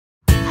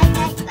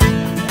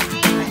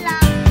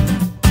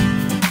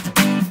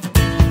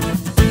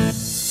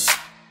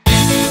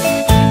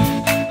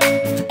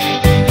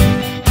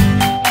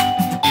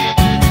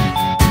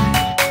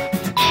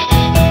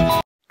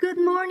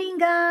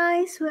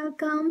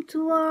welcome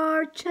to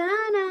our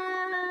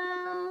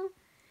channel.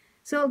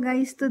 So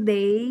guys,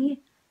 today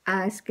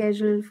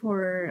scheduled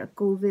for a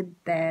COVID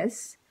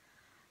test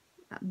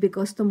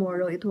because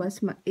tomorrow it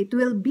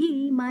will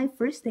be my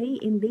first day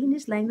in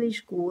Danish language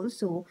school.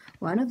 So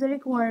one of the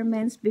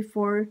requirements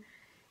before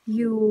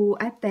you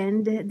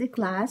attend the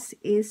class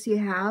is you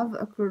have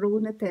a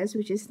corona test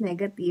which is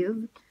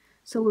negative.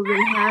 So we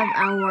will have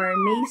our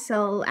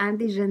nasal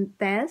antigen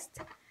test.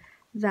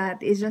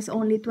 That is just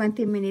only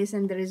 20 minutes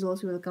and the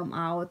results will come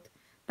out.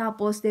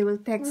 Tapos they will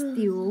text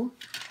you.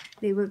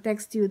 They will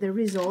text you the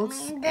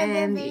results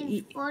and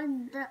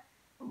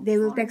they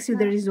will text you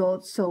the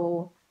results.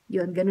 So,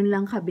 yun, ganun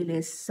lang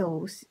kabilis.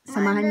 So,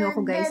 samahan niyo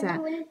ako guys sa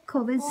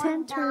COVID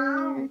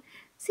Center.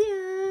 See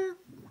ya!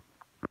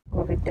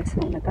 COVID test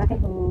muna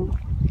tayo.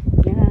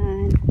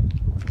 Yan.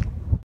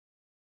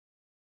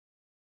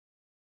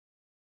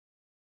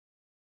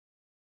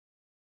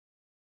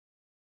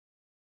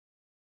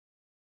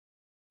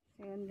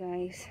 Ayan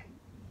guys,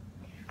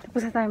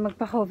 tapos na tayo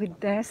magpa-COVID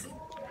test.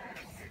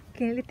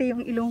 Kiliti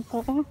yung ilong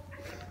ko.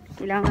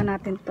 Kailangan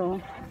natin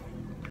to.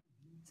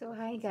 So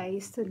hi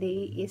guys,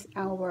 today is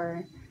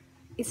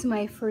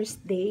my first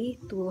day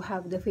to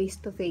have the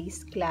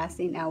face-to-face class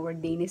in our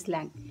Danish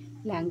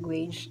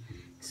language.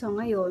 So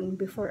ngayon,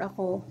 before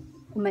ako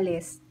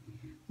umalis,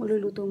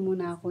 magluluto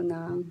muna ako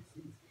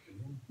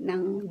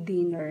ng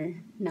dinner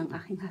ng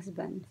aking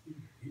husband.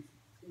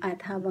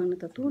 At habang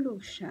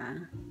natutulog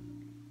siya,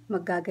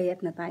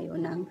 maggagayat na tayo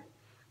ng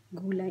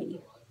gulay.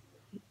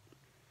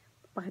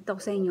 Pakita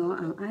ko sa inyo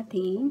ang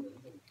ating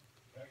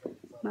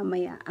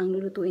mamaya. Ang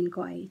lulutuin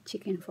ko ay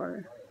chicken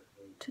for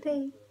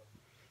today.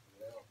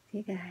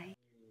 Okay guys.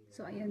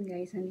 So ayun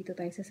guys, nandito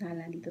tayo sa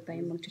sala. Dito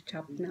tayo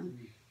mag-chop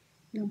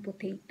ng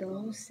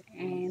potatoes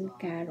and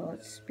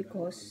carrots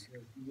because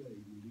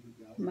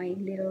my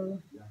little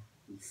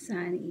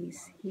son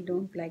he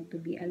don't like to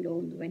be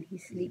alone when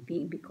he's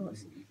sleeping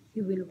because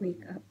he will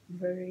wake up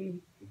very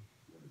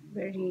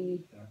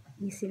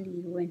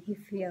easily when he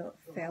felt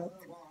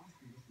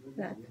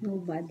that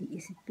nobody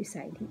is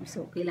beside him.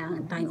 So,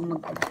 kailangan tayong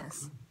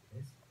mag-adjust.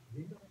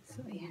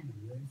 So, ayan.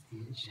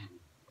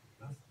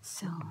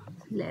 So,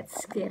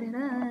 let's get it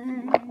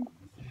on.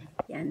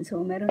 Yan.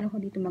 So, meron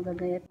ako dito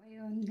magagayat.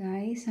 Ayun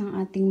guys, ang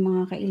ating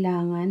mga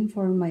kailangan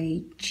for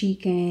my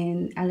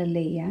chicken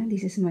alalaya.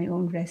 This is my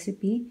own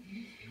recipe.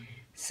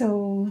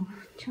 So,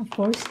 of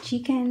course,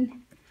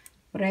 chicken,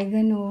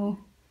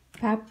 oregano,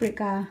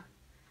 paprika,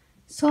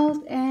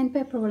 salt and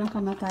pepper, walang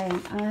kamatayan,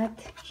 at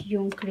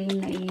yung cream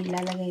na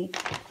ilalagay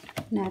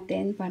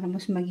natin para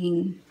mas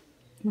maging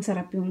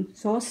masarap yung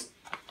sauce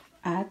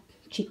at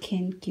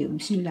chicken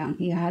cubes. Yun lang.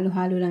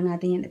 Ihalo-halo lang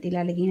natin yan at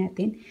ilalagay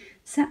natin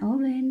sa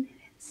oven.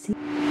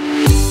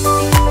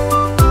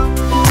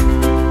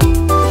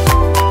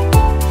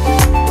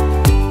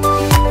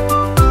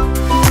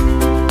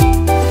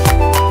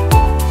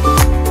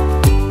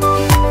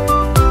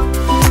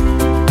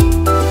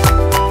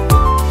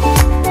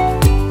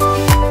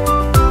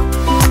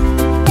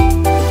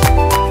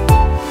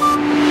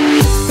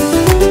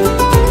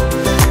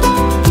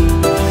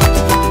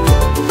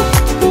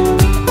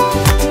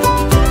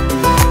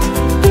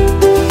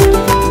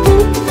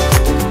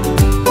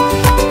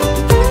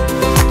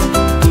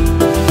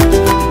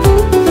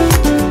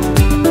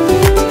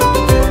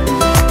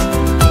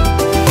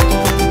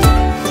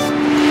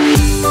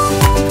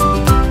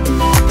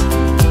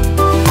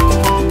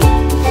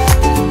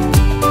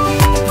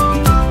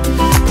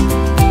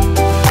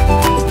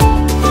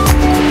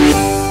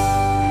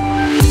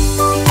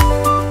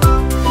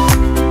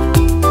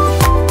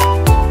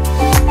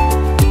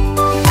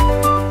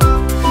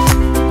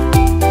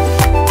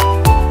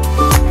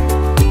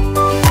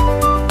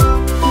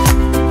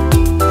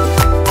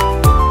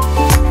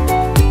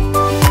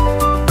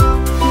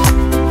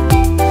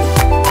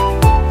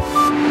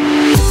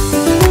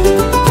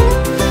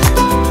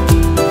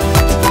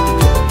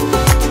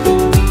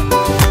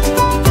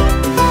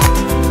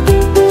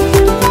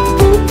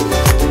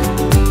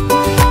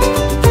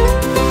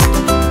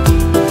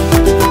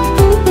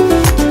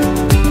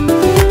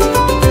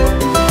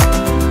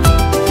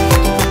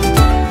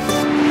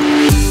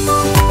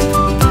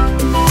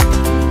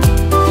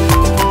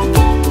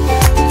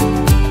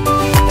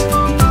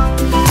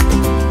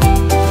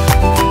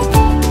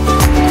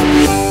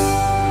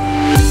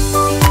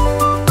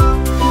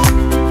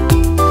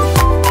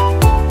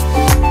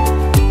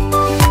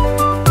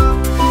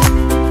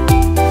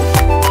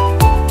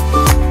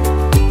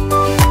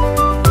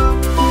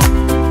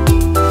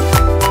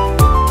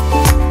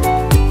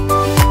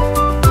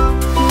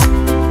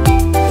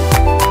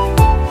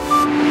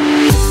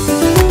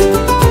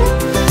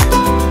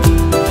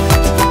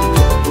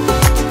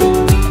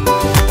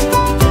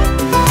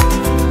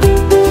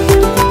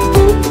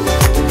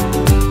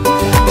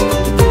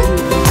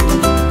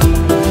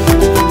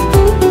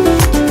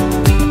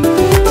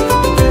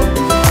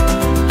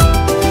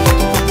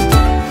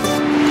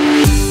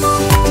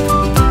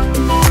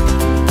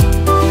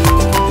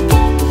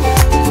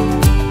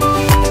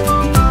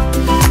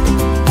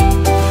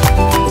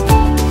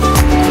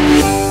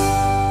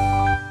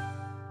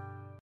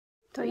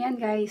 So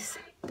yan guys,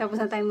 tapos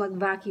na tayong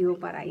mag-vacuum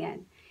para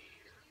yan.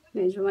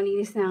 Medyo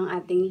malinis na ang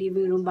ating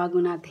living room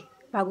bago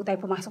tayo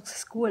pumasok sa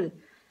school.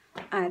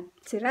 At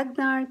si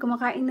Ragnar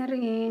kumakain na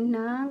rin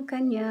ng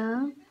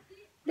kanyang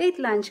late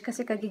lunch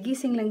kasi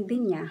kagigising lang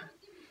din niya.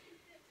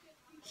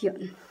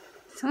 Yun.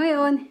 So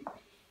ngayon,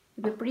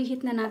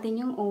 i-preheat na natin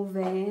yung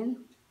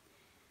oven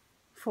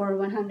for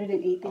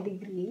 180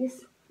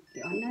 degrees.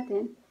 I-on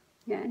natin.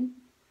 Yan.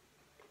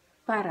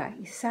 Para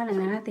isalang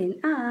na natin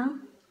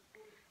ang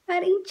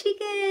ating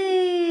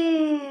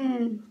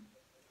chicken.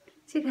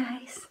 See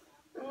guys.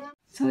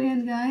 So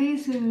yan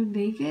guys, we'll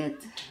bake it.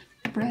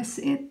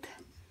 Press it.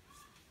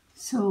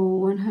 So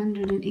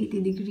 180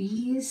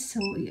 degrees.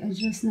 So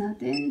i-adjust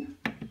natin.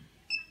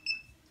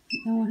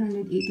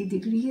 180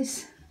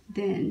 degrees.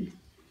 Then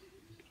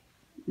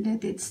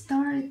let it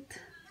start.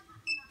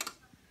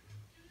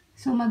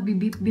 So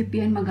magbi-beep-beep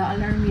yan,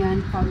 mag-a-alarm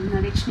yan pag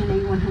na-reach niya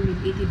na yung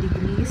 180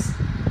 degrees.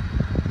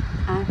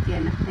 At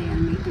yan,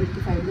 may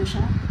 35 na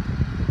siya.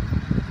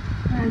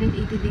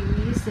 180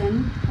 degrees,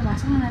 then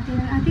papasok na natin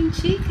ang ating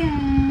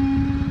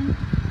chicken.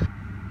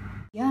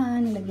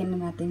 Yan, nilagyan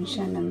na natin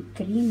siya ng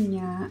cream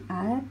niya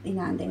at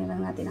inaantay na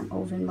lang natin ang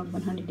oven mag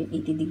 180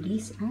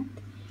 degrees at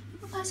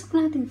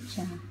papasok natin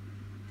siya.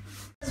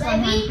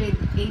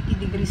 180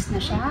 degrees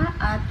na siya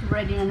at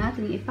ready na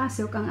natin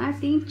ipasok ang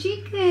ating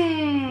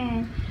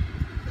chicken.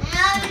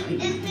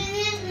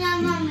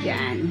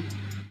 Yan.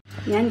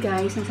 Yan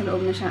guys, nasa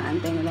loob na siya.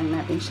 Antay na lang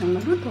natin siyang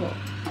maluto.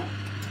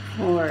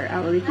 For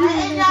our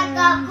dinner.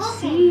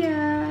 See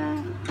ya!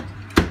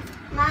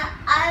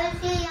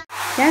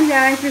 Yan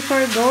guys,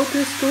 before go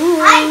to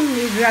school,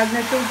 we drag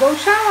na to go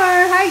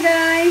shower. Hi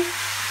guys!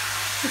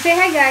 Say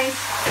hi guys!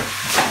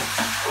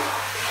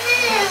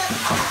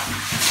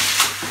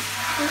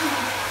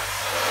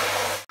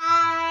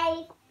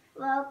 Hi!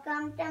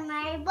 Welcome to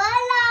my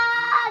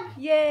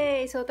vlog!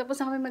 Yay! So, tapos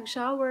na kami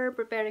mag-shower,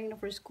 preparing na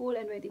for school,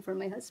 and waiting for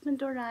my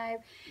husband to arrive.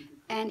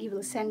 And he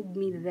will send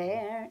me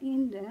there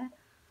in the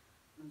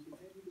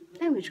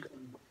language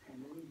group.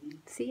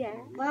 See ya!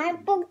 My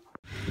book!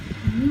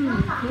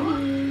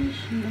 Finish!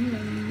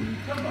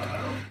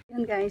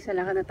 Yan guys,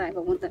 salakad na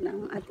tayo papunta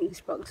ng ating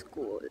Sprog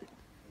School.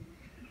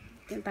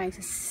 Yan tayo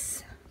sa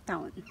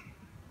town.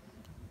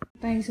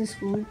 Tayo sa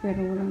school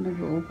pero walang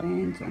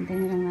nag-open. So,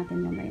 antayin na lang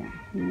natin mamaya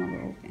yung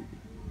mag-open.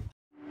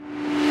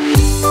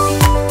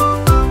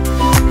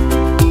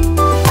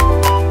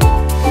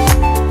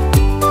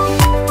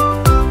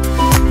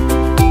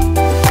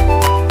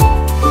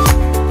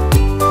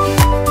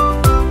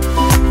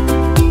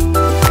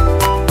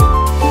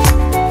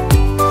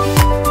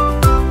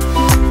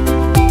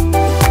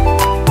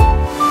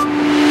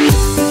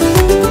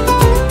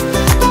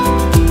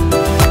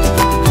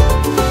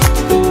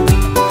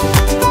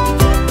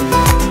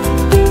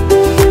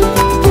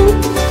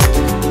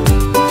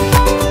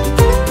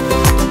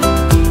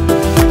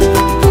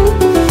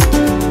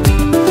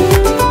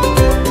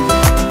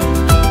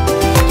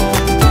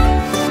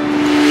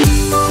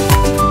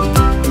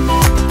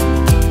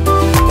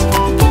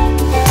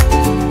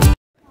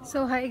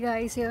 So, hi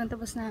guys. Yun,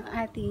 tapos na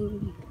ang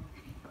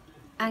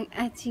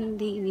ating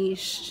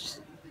Danish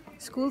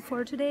school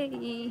for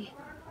today.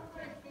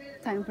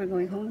 Time for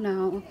going home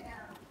now.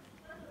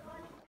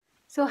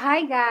 So,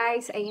 hi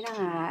guys. Ayun na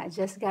nga.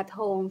 Just got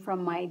home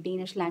from my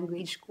Danish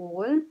language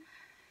school.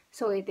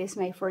 So, it is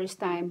my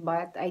first time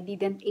but I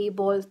didn't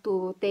able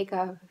to take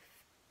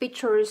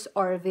pictures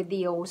or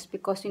videos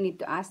because you need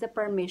to ask the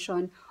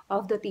permission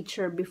of the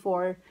teacher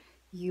before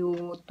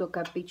you took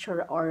a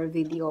picture or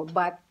video.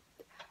 But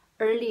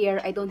earlier,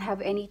 I don't have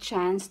any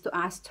chance to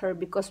ask her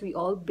because we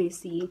all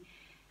busy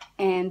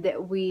and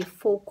we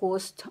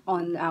focused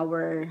on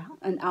our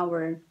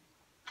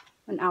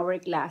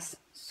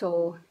class.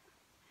 So,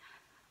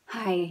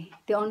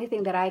 the only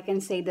thing that I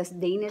can say this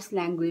Danish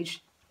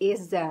language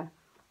is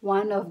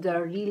one of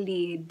the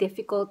really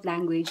difficult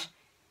language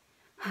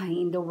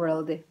in the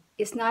world.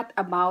 It's not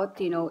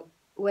about,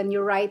 when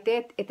you write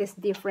it, it is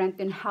different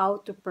in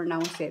how to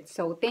pronounce it.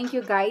 So, thank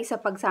you guys sa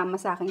pagsama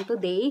sa akin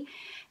today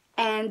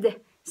and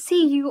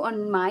see you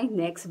on my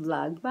next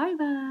vlog.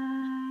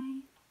 Bye-bye!